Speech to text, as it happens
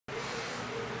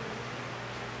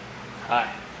Hi.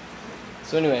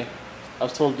 So anyway, I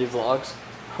was told to do vlogs.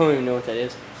 I don't even know what that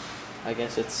is. I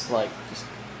guess it's like just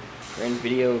a random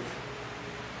video of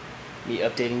me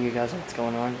updating you guys on what's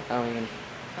going on. I don't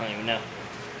even know.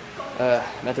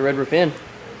 I'm at the Red Roof Inn.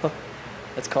 Oh,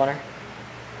 that's Connor.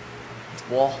 It's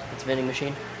Wall. It's vending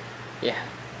machine. Yeah.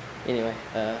 Anyway,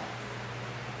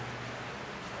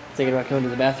 thinking about going to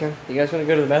the bathroom. You guys want to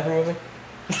go to the bathroom with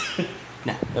me?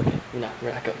 No. Okay.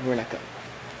 We're not going.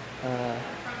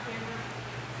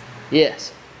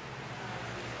 Yes.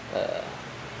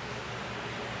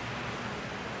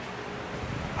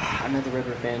 I'm at the Red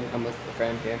Roof Inn. I'm with a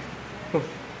friend here.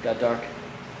 Got dark.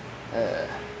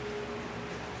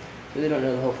 Really don't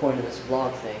know the whole point of this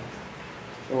vlog thing.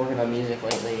 Been working on music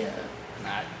lately.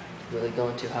 Not really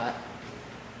going too hot.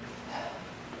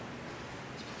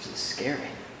 This is scary.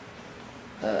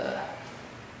 Guess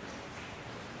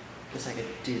I could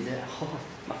do that. Oh,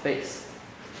 my face.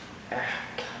 God,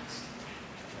 it's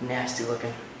nasty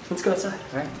looking. Let's go outside,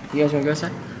 alright? You guys wanna go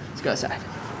outside? Let's go outside.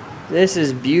 This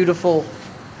is beautiful,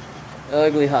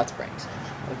 ugly hot springs.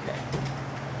 Okay.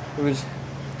 We'll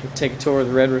take a tour of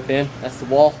the Red Roof Inn. That's the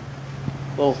wall.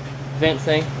 Little vent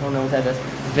thing. I don't know what that is.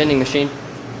 Vending machine.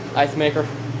 Ice maker.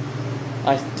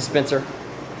 Ice dispenser.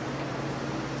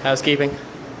 Housekeeping.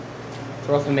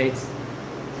 Throw out the mates.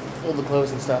 Fold the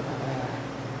clothes and stuff.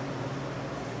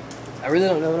 I really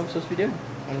don't know what I'm supposed to be doing.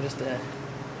 I'm just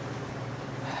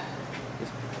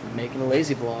making a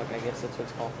lazy vlog, I guess that's what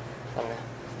it's called. I don't know.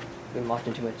 Been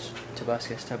watching too much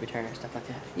Tobuscus, Toby Turner, stuff like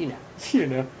that. You know. You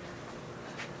know.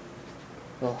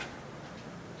 Well,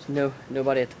 there's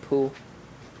nobody at the pool.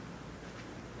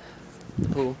 The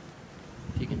pool.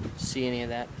 If you can see any of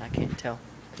that, I can't tell.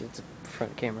 It's a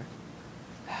front camera.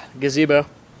 Gazebo.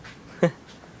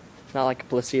 Not like a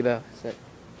placebo. It's that,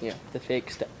 you know, the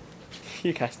fake stuff.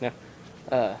 You guys know.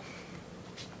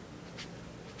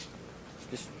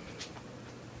 Just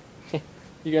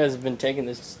you guys have been taking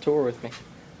this tour with me.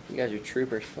 You guys are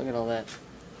troopers. Look at all that.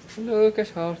 Look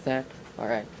at all that.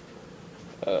 Alright.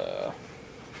 I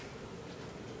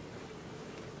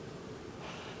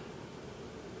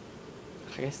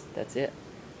guess that's it.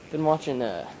 Been watching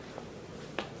a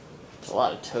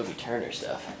lot of Toby Turner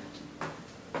stuff.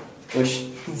 Which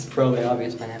is probably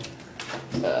obvious by now.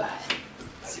 Let's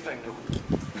see if I can go.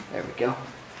 There we go.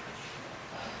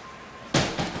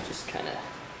 Just kind of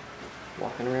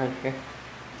walking around here.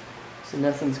 So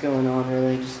nothing's going on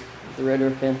really, just the Red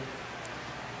Roof Inn.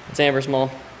 It's Amber's mom.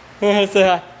 Say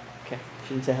hi. Okay,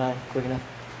 she didn't say hi quick enough.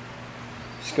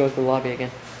 Just go with the lobby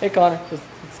again. Hey Connor,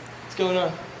 what's going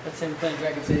on? That's him playing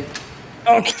Dragon City.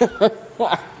 Okay.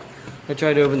 I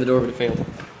tried to open the door but it failed.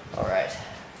 Alright.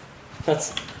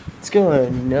 Let's go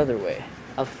another way.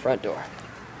 Out the front door.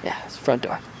 Yeah, it's the front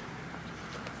door.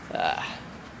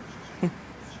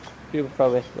 People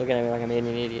probably looking at me like I'm an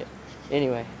idiot.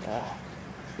 Anyway,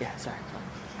 yeah, sorry.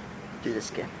 I'll do this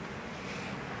again.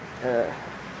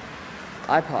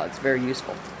 iPod's very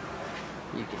useful.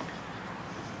 You can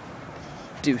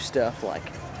do stuff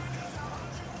like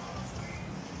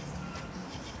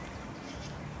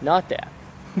not that,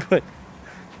 but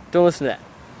don't listen to that.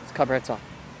 It's a copyright song.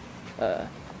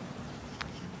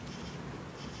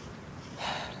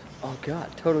 Oh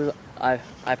god, totally.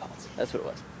 iPods. That's what it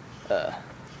was.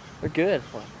 They're good.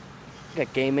 We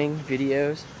got gaming,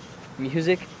 videos,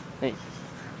 music. Hey,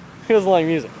 who doesn't like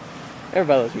music?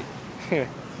 Everybody loves music.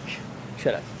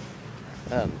 Shut up.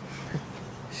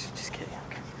 Just kidding.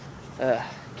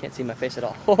 Can't see my face at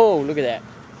all. Oh, look at that.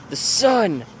 The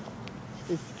sun.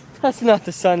 That's not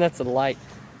the sun. That's the light.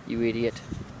 You idiot.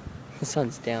 The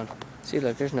sun's down. See,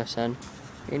 look. There's no sun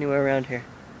anywhere around here.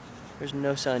 There's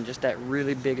no sun. Just that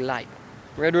really big light.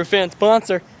 Red Roof Inn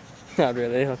sponsor. Not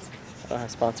really. I don't have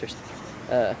sponsors.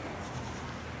 I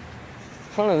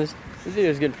don't know, this video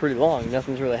is getting pretty long.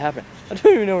 Nothing's really happening. I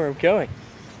don't even know where I'm going.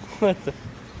 What the...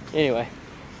 Anyway.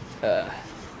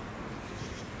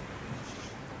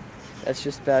 That's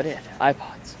just about it.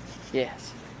 iPods.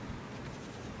 Yes.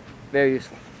 Very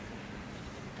useful.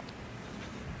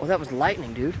 Oh, that was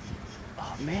lightning, dude.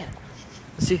 Oh, man.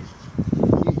 Let's see.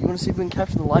 You want to see if we can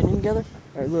capture the lightning together?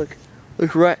 Alright, look.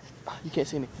 Look right... Oh, you can't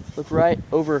see me. Look right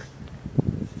over...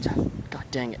 God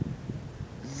dang it.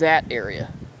 That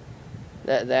area.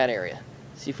 That area.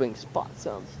 See if we can spot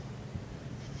some.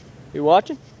 You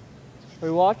watching? Are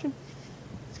you watching?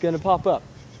 It's gonna pop up.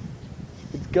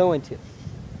 It's going to.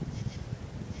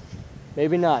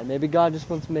 Maybe not. Maybe God just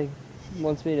wants me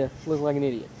to look like an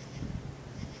idiot.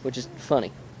 Which is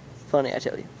funny. Funny, I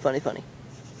tell you. Funny.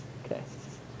 Okay.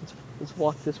 Let's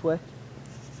walk this way.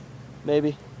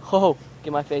 Maybe. Oh,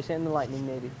 get my face in the lightning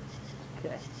maybe.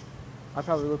 Okay. I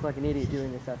probably look like an idiot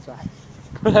doing this outside.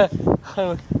 But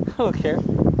I don't care.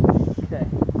 Okay.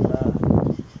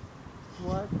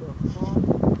 What the fuck?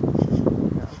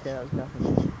 No, okay, that was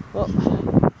nothing. Well,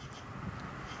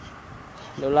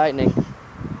 no lightning.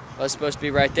 Was supposed to be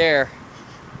right there.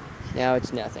 Now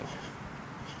it's nothing.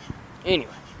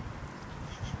 Anyway.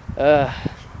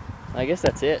 I guess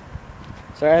that's it.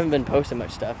 Sorry I haven't been posting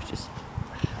much stuff. Just,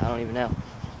 I don't even know.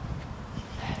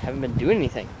 Haven't been doing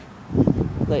anything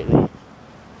lately.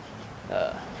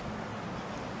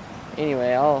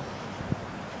 Anyway, I'll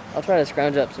try to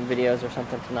scrounge up some videos or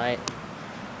something tonight.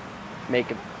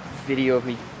 Make a video of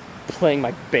me playing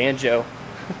my banjo.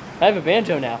 I have a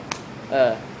banjo now.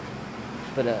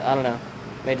 But I don't know.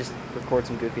 May just record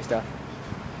some goofy stuff.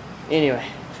 Anyway,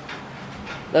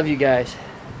 love you guys.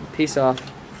 Peace off.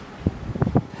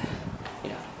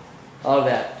 You know, all of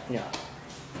that. You know,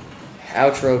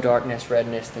 outro, darkness,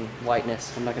 redness, and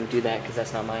whiteness. I'm not gonna do that because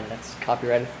that's not mine. That's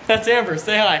copyrighted. That's Amber.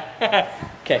 Say hi.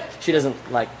 Okay, she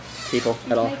doesn't like people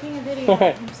at all. He's making a video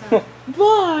of himself.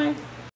 Bye.